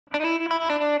Hello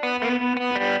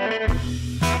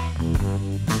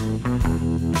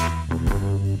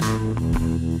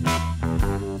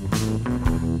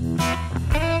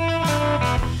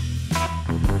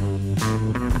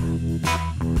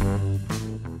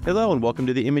and welcome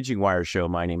to the Imaging Wire Show.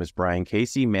 My name is Brian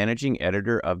Casey, managing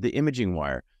editor of the Imaging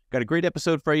Wire. Got a great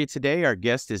episode for you today. Our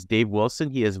guest is Dave Wilson.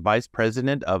 He is Vice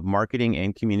President of Marketing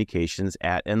and Communications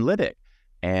at Enlitic.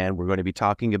 And we're going to be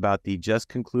talking about the just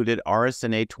concluded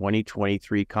RSNA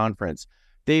 2023 conference.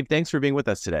 Dave, thanks for being with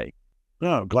us today.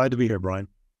 Oh, glad to be here, Brian.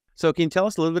 So can you tell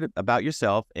us a little bit about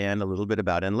yourself and a little bit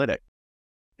about Enlitic?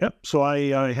 Yep. So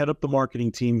I head up the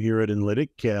marketing team here at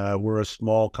Enlitic. We're a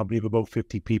small company of about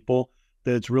 50 people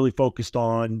that's really focused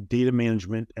on data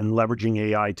management and leveraging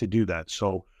AI to do that.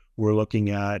 So we're looking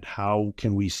at how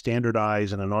can we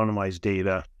standardize and anonymize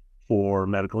data for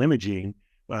medical imaging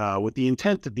with the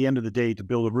intent at the end of the day to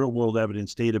build a real world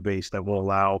evidence database that will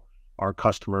allow our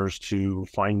customers to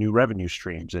find new revenue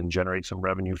streams and generate some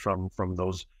revenue from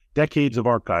those decades of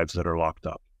archives that are locked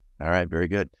up. All right, very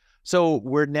good. So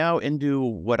we're now into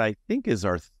what I think is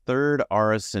our third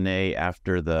RSNA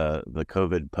after the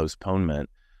COVID postponement.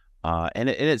 And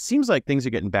it seems like things are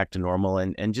getting back to normal,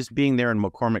 and just being there in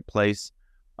McCormick Place,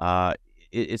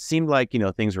 it seemed like,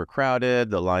 things were crowded.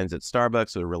 The lines at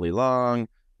Starbucks were really long.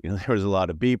 There was a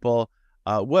lot of people.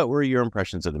 What were your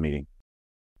impressions of the meeting?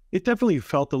 It definitely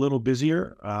felt a little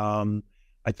busier. I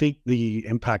think the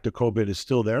impact of COVID is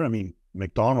still there. I mean,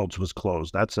 McDonald's was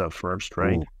closed. That's a first,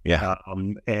 right? Ooh, yeah.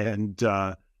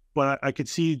 But I could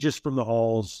see just from the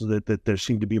halls that there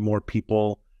seemed to be more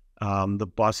people. The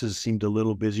buses seemed a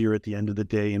little busier at the end of the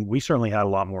day, and we certainly had a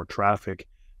lot more traffic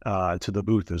to the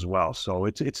booth as well. So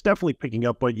it's definitely picking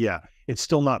up, but yeah, it's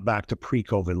still not back to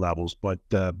pre-COVID levels, but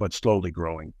slowly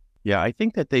growing. Yeah, I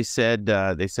think that they said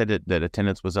that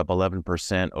attendance was up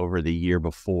 11% over the year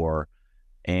before,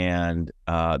 and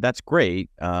that's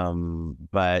great.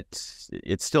 But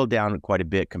it's still down quite a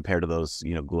bit compared to those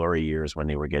glory years when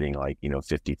they were getting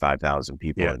 55,000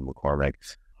 people in McCormick.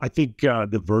 I think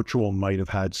the virtual might have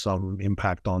had some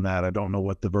impact on that. I don't know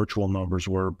what the virtual numbers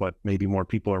were, but maybe more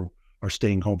people are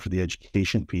staying home for the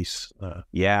education piece.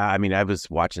 Yeah, I mean, I was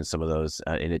watching some of those,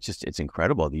 and it's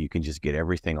incredible that you can just get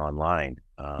everything online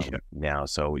now.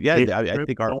 So yeah, I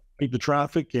think the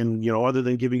traffic, and other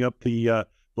than giving up the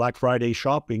Black Friday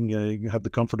shopping, you have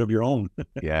the comfort of your own.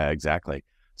 Yeah, exactly.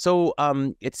 So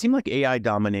it seemed like AI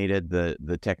dominated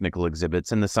the technical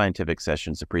exhibits and the scientific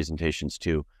sessions, the presentations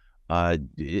too.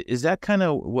 Is that kind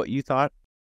of what you thought?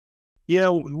 Yeah,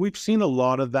 we've seen a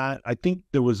lot of that. I think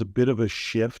there was a bit of a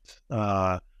shift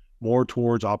more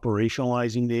towards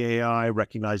operationalizing the AI,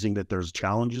 recognizing that there's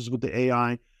challenges with the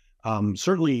AI.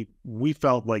 Certainly, we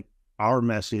felt like our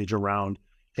message around,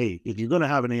 hey, if you're going to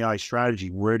have an AI strategy,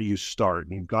 where do you start?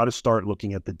 And you've got to start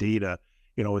looking at the data.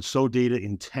 It's so data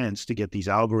intense to get these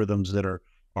algorithms that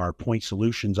are point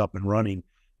solutions up and running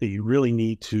that you really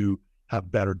need to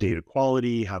have better data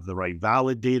quality, have the right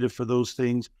valid data for those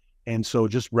things. And so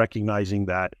just recognizing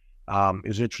that, it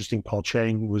was interesting. Paul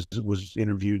Chang was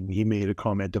interviewed, and he made a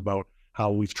comment about how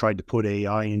we've tried to put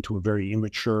AI into a very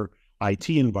immature IT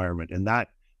environment. And that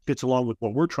fits along with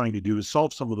what we're trying to do, is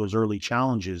solve some of those early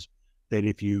challenges that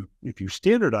if you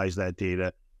standardize that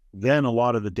data, then a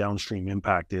lot of the downstream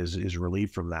impact is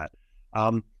relieved from that.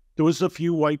 There was a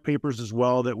few white papers as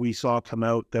well that we saw come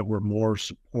out that were more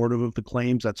supportive of the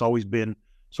claims. That's always been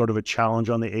sort of a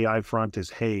challenge on the AI front, is,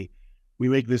 hey, we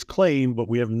make this claim, but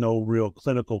we have no real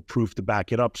clinical proof to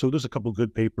back it up. So there's a couple of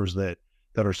good papers that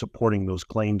are supporting those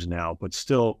claims now, but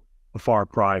still a far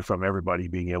cry from everybody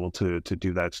being able to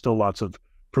do that. Still lots of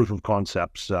proof of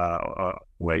concepts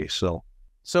ways.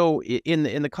 So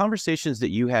in the conversations that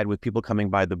you had with people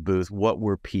coming by the booth, what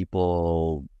were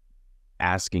people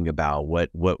asking about?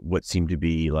 What seemed to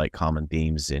be like common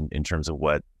themes in terms of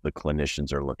what the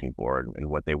clinicians are looking for and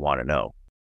what they want to know?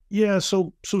 Yeah,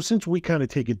 so since we kind of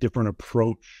take a different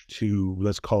approach to,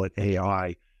 let's call it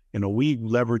AI, we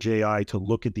leverage AI to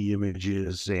look at the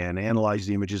images and analyze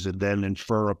the images and then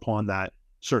infer upon that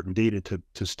certain data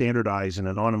to standardize and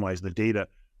anonymize the data.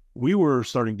 We were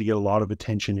starting to get a lot of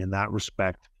attention in that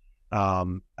respect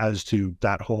as to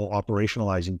that whole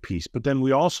operationalizing piece. But then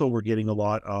we also were getting a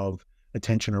lot of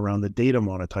attention around the data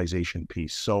monetization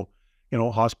piece. So,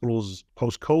 hospitals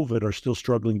post-COVID are still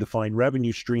struggling to find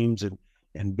revenue streams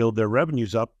and build their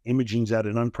revenues up. Imaging's at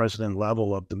an unprecedented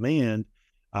level of demand.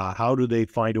 How do they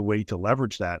find a way to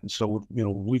leverage that? And so,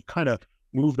 we've kind of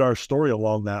moved our story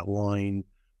along that line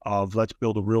of, let's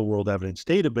build a real world evidence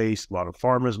database. A lot of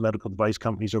pharmas, medical device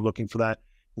companies are looking for that.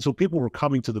 And so people were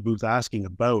coming to the booth asking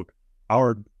about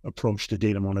our approach to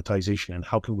data monetization and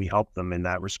how can we help them in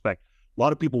that respect. A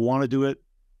lot of people want to do it.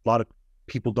 A lot of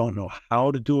people don't know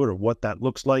how to do it or what that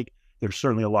looks like. There's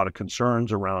certainly a lot of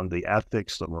concerns around the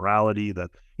ethics, the morality,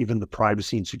 even the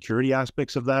privacy and security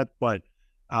aspects of that. But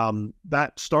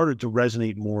that started to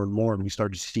resonate more and more, and we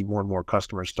started to see more and more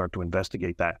customers start to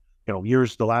investigate that.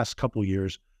 The last couple of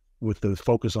years, with the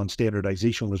focus on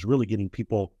standardization, was really getting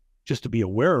people just to be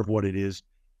aware of what it is.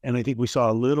 And I think we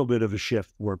saw a little bit of a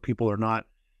shift where people are not.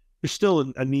 There's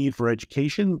still a need for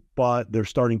education, but they're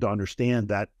starting to understand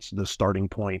that's the starting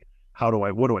point.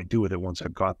 What do I do with it once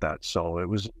I've got that? So it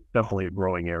was definitely a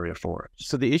growing area for it.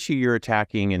 So the issue you're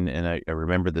attacking, and I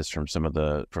remember this from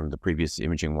from the previous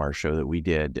Imaging Wire show that we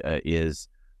did, is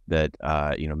that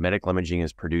medical imaging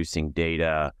is producing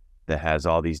data that has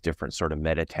all these different sort of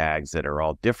meta tags that are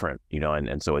all different,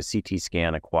 and so a CT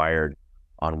scan acquired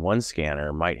on one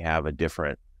scanner might have a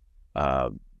different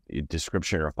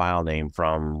description or file name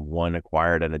from one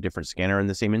acquired at a different scanner in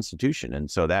the same institution, and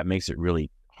so that makes it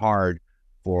really hard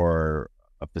for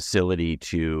a facility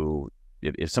to,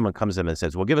 if someone comes in and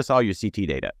says, well, give us all your CT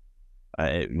data,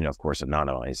 of course,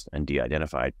 anonymized and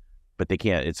de-identified, but they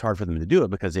can't, it's hard for them to do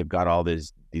it because they've got all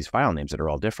these file names that are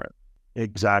all different.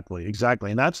 Exactly.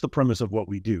 And that's the premise of what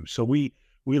we do. So we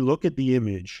look at the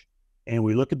image and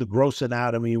we look at the gross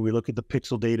anatomy, we look at the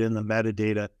pixel data and the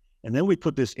metadata, and then we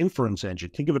put this inference engine.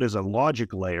 Think of it as a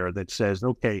logic layer that says,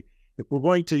 okay, if we're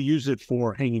going to use it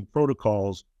for hanging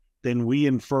protocols, then we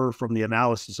infer from the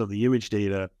analysis of the image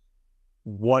data,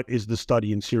 what is the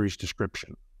study and series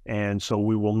description? And so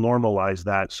we will normalize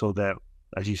that so that,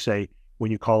 as you say,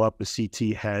 when you call up the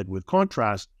CT head with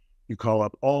contrast, you call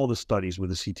up all the studies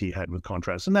with a CT head with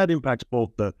contrast. And that impacts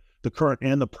both the current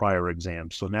and the prior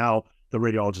exams. So now the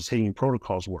radiologist hanging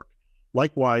protocols work.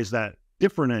 Likewise, that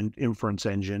different inference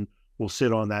engine will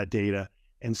sit on that data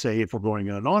and say, if we're going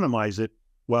to anonymize it,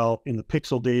 well, in the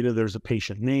pixel data, there's a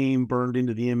patient name burned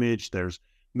into the image. There's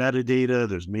metadata.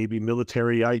 There's maybe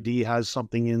military ID has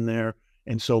something in there.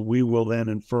 And so we will then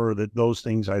infer that those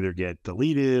things either get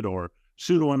deleted or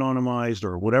pseudo-anonymized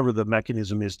or whatever the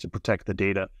mechanism is to protect the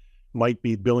data. Might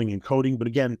be billing and coding. But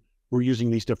again, we're using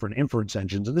these different inference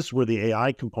engines. And this is where the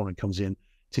AI component comes in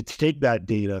to take that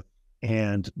data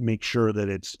and make sure that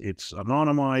it's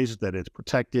anonymized, that it's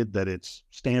protected, that it's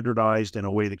standardized in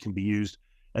a way that can be used.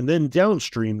 And then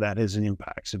downstream, that has an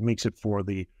impact. It makes it for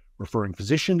the referring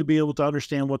physician to be able to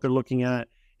understand what they're looking at.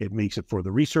 It makes it for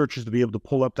the researchers to be able to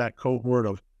pull up that cohort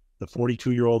of the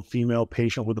 42-year-old female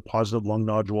patient with a positive lung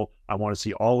nodule. I want to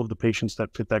see all of the patients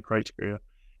that fit that criteria.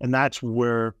 And that's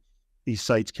where these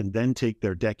sites can then take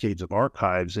their decades of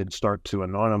archives and start to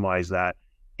anonymize that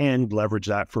and leverage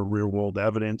that for real-world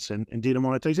evidence and data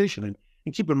monetization.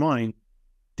 And keep in mind,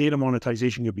 data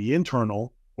monetization could be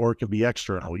internal or it can be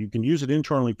external. You can use it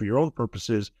internally for your own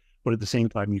purposes, but at the same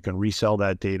time, you can resell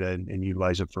that data and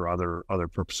utilize it for other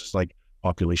purposes like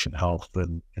population health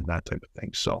and that type of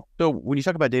thing. So when you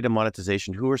talk about data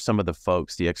monetization, who are some of the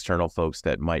folks, the external folks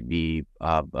that might be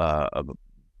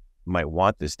might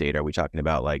want this data? Are we talking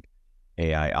about like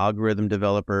AI algorithm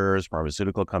developers,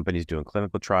 pharmaceutical companies doing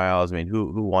clinical trials? I mean,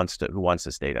 who wants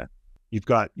this data? You've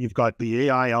got the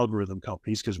AI algorithm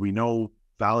companies, because we know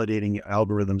validating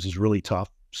algorithms is really tough.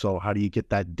 So how do you get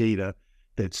that data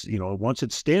that's, once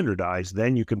it's standardized,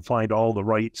 then you can find all the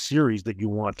right series that you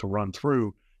want to run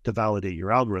through to validate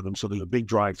your algorithm. So there's a big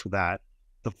drive for that.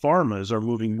 The pharmas are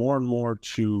moving more and more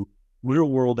to real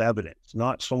world evidence,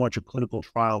 not so much a clinical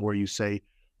trial where you say,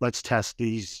 let's test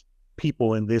these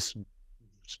people in this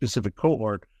specific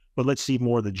cohort, but let's see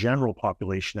more of the general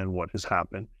population and what has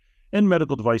happened. And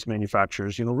medical device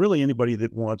manufacturers, really anybody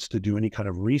that wants to do any kind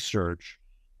of research,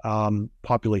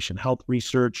 population health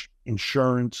research,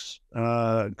 insurance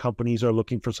companies are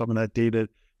looking for some of that data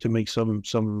to make some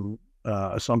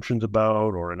assumptions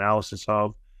about or analysis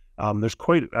of. There's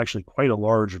quite a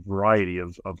large variety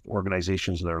of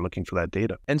organizations that are looking for that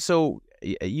data. And so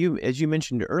as you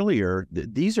mentioned earlier,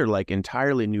 these are like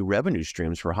entirely new revenue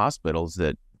streams for hospitals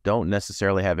that don't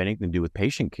necessarily have anything to do with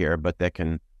patient care, but that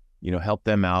can, help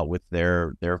them out with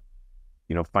their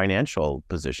financial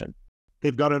position.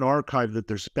 They've got an archive that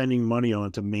they're spending money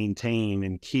on to maintain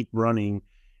and keep running.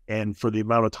 And for the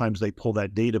amount of times they pull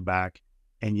that data back,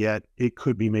 and yet it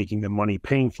could be making the money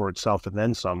paying for itself and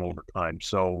then some over time.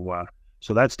 So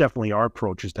that's definitely our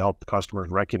approach, is to help the customers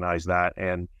recognize that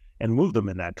and move them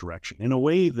in that direction in a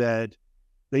way that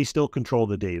they still control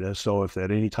the data. So if at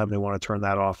any time they want to turn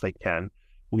that off, they can.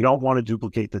 We don't want to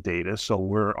duplicate the data.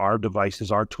 So our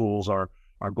devices, our tools are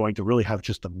going to really have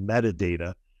just the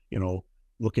metadata,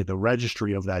 look at the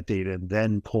registry of that data and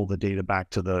then pull the data back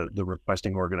to the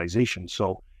requesting organization.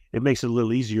 So it makes it a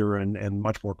little easier and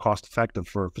much more cost effective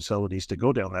for facilities to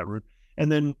go down that route.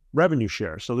 and then revenue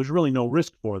share. So there's really no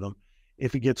risk for them.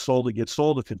 If it gets sold, it gets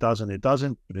sold. If it doesn't, it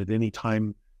doesn't. But at any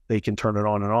time, they can turn it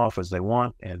on and off as they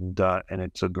want, and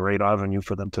it's a great avenue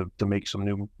for them to make some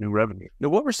new revenue. Now,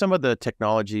 what were some of the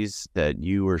technologies that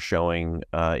you were showing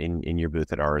in your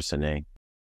booth at RSNA?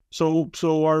 So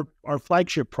our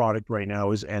flagship product right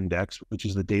now is ENDEX, which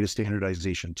is the data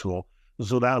standardization tool.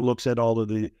 So that looks at all of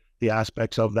the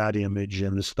aspects of that image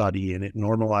and the study, and it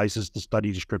normalizes the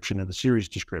study description and the series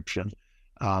description.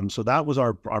 So that was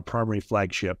our primary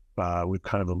flagship, we've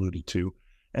kind of alluded to.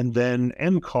 And then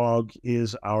NCOG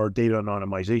is our data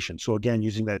anonymization. So again,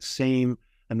 using that same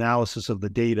analysis of the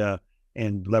data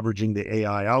and leveraging the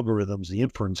AI algorithms, the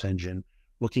inference engine,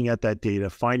 looking at that data,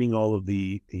 finding all of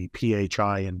the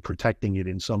PHI and protecting it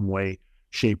in some way,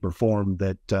 shape, or form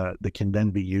that can then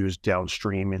be used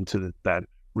downstream into that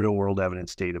real-world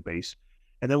evidence database.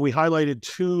 And then we highlighted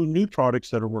two new products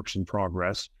that are works in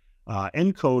progress.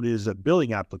 ENCODE is a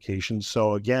billing application.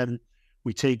 So again,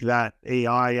 we take that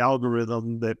AI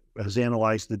algorithm that has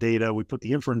analyzed the data, we put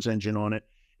the inference engine on it,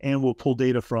 and we'll pull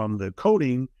data from the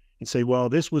coding and say, well,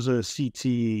 this was a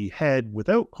CT head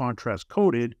without contrast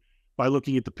coded. By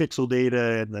looking at the pixel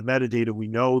data and the metadata, we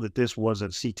know that this was a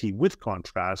CT with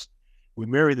contrast. We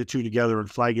marry the two together and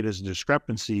flag it as a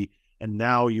discrepancy. And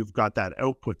now you've got that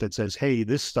output that says, hey,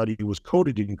 this study was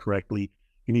coded incorrectly.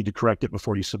 You need to correct it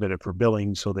before you submit it for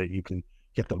billing so that you can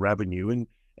get the revenue.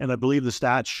 And I believe the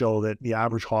stats show that the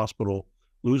average hospital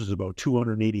loses about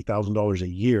 $280,000 a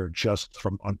year just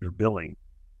from underbilling.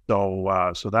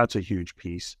 So that's a huge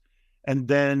piece. And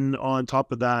then on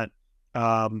top of that,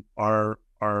 our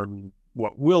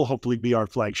what will hopefully be our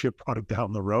flagship product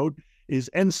down the road is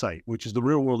Insight, which is the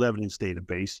real world evidence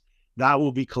database. That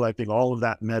will be collecting all of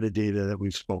that metadata that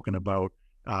we've spoken about,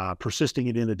 persisting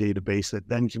it in a database that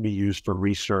then can be used for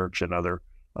research and other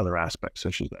aspects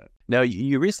such as that. Now,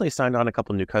 you recently signed on a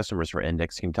couple of new customers for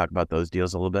ENDEX. Can you talk about those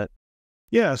deals a little bit?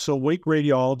 Yeah, so Wake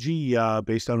Radiology,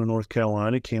 based out of North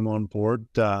Carolina, came on board.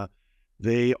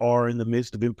 They are in the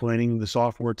midst of implementing the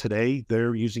software today.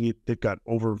 They're using it. They've got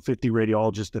over 50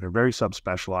 radiologists that are very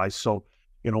subspecialized. So,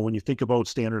 when you think about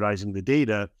standardizing the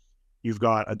data, you've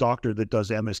got a doctor that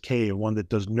does MSK and one that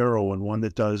does neuro and one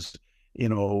that does,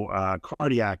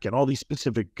 cardiac and all these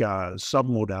specific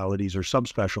submodalities or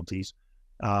subspecialties.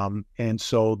 And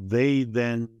so they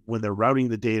then, when they're routing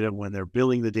the data, when they're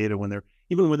billing the data,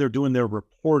 even when they're doing their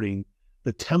reporting,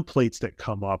 the templates that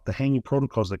come up, the hanging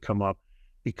protocols that come up,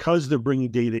 because they're bringing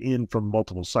data in from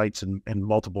multiple sites and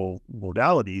multiple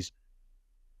modalities.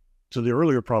 So the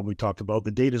earlier problem we talked about, the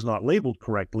data is not labeled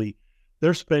correctly.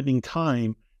 They're spending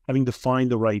time having to find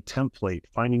the right template,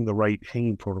 finding the right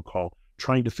hanging protocol,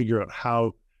 trying to figure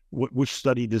out which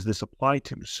study does this apply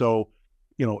to. So,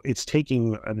 it's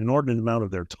taking an inordinate amount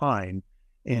of their time.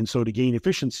 And so to gain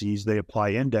efficiencies, they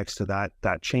apply ENDEX to that.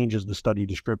 That changes the study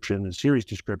description and series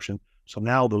description. So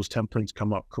now those templates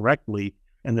come up correctly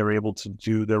and they're able to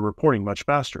do their reporting much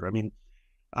faster. I mean,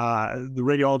 the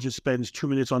radiologist spends 2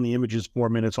 minutes on the images, 4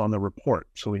 minutes on the report.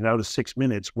 So now to 6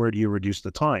 minutes, where do you reduce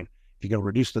the time? If you can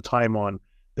reduce the time on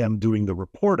them doing the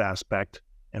report aspect,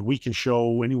 and we can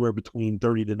show anywhere between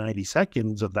 30 to 90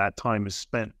 seconds of that time is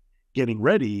spent getting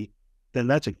ready, then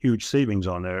that's a huge savings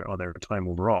on their time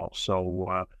overall.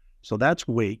 So that's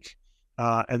Wake.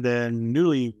 And then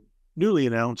newly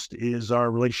announced is our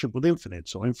relationship with Infinite.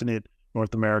 So Infinite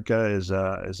North America is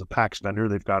a PACS vendor.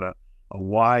 They've got a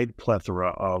wide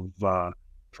plethora of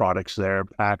products there,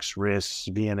 PACS, RIS,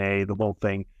 VNA, the whole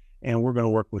thing. And we're going to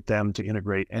work with them to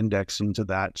integrate ENDEX into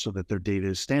that so that their data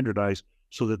is standardized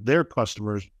so that their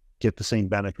customers get the same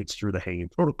benefits through the hanging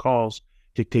protocols,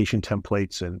 dictation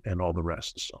templates, and all the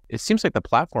rest. So it seems like the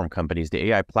platform companies,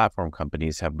 the AI platform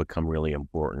companies have become really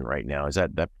important right now. Is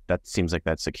that seems like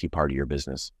that's a key part of your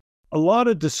business? A lot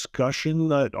of discussion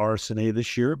at RSNA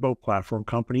this year about platform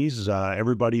companies.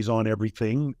 Everybody's on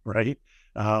everything, right?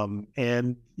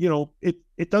 And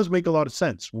it does make a lot of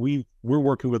sense. We're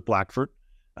working with Blackford,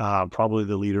 probably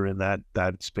the leader in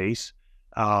that space.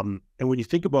 And when you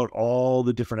think about all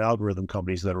the different algorithm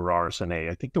companies that are RSNA,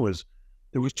 I think there was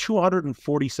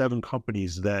 247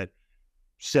 companies that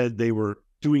said they were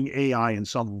doing AI in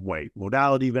some way,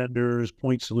 modality vendors,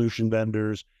 point solution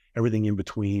vendors, everything in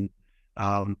between.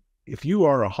 If you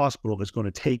are a hospital that's going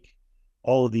to take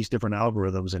all of these different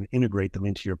algorithms and integrate them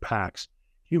into your PACS,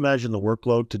 can you imagine the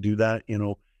workload to do that?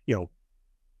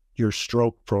 Your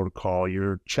stroke protocol,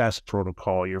 your chest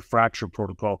protocol, your fracture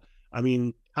protocol. I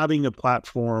mean, having a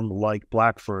platform like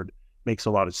Blackford makes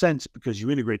a lot of sense because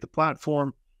you integrate the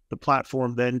platform. The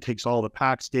platform then takes all the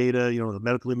PACS data, the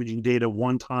medical imaging data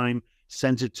one time,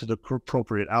 sends it to the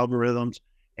appropriate algorithms.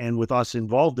 And with us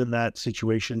involved in that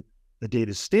situation, the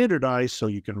data is standardized so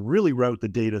you can really route the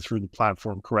data through the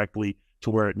platform correctly to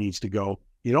where it needs to go.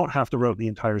 You don't have to route the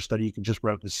entire study. You can just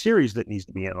route the series that needs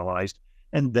to be analyzed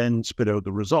and then spit out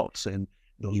the results. And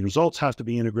those results have to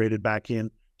be integrated back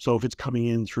in. So if it's coming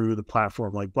in through the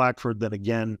platform like Blackford, then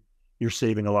again, you're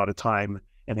saving a lot of time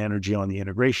and energy on the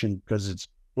integration because it's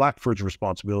Blackford's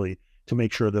responsibility to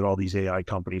make sure that all these AI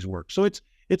companies work. So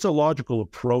it's a logical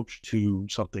approach to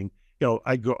something.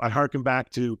 I harken back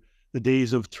to the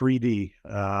days of 3D,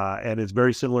 and it's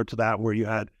very similar to that, where you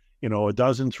had, a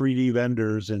dozen 3D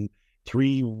vendors and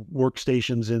 3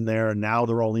 workstations in there, and now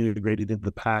they're all integrated into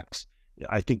the packs.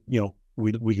 I think,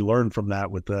 we learned from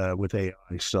that with AI.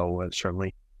 So it's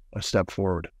certainly a step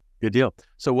forward. Good deal.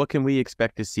 So what can we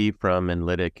expect to see from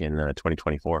Enlitic in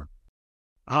 2024?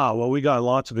 Well, we got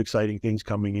lots of exciting things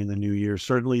coming in the new year.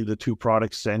 Certainly the 2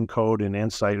 products, ZenCode and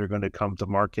Insight, are going to come to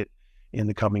market in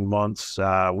the coming months.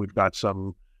 We've got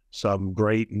some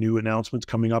great new announcements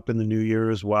coming up in the new year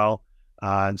as well,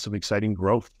 and some exciting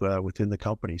growth within the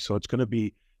company. So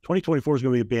 2024 is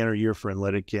going to be a banner year for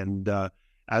Enlitic. And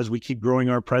as we keep growing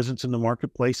our presence in the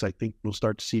marketplace, I think we'll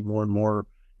start to see more and more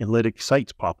Enlitic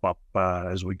sites pop up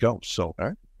as we go. So, all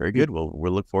right, very good. We'll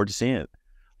look forward to seeing it.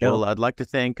 Well, I'd like to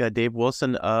thank Dave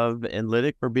Wilson of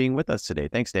Enlitic for being with us today.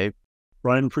 Thanks, Dave.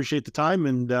 Brian, appreciate the time,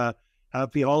 and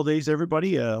happy holidays,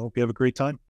 everybody. Hope you have a great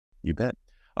time. You bet.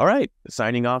 All right.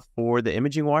 Signing off for the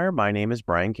Imaging Wire, my name is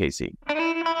Brian Casey.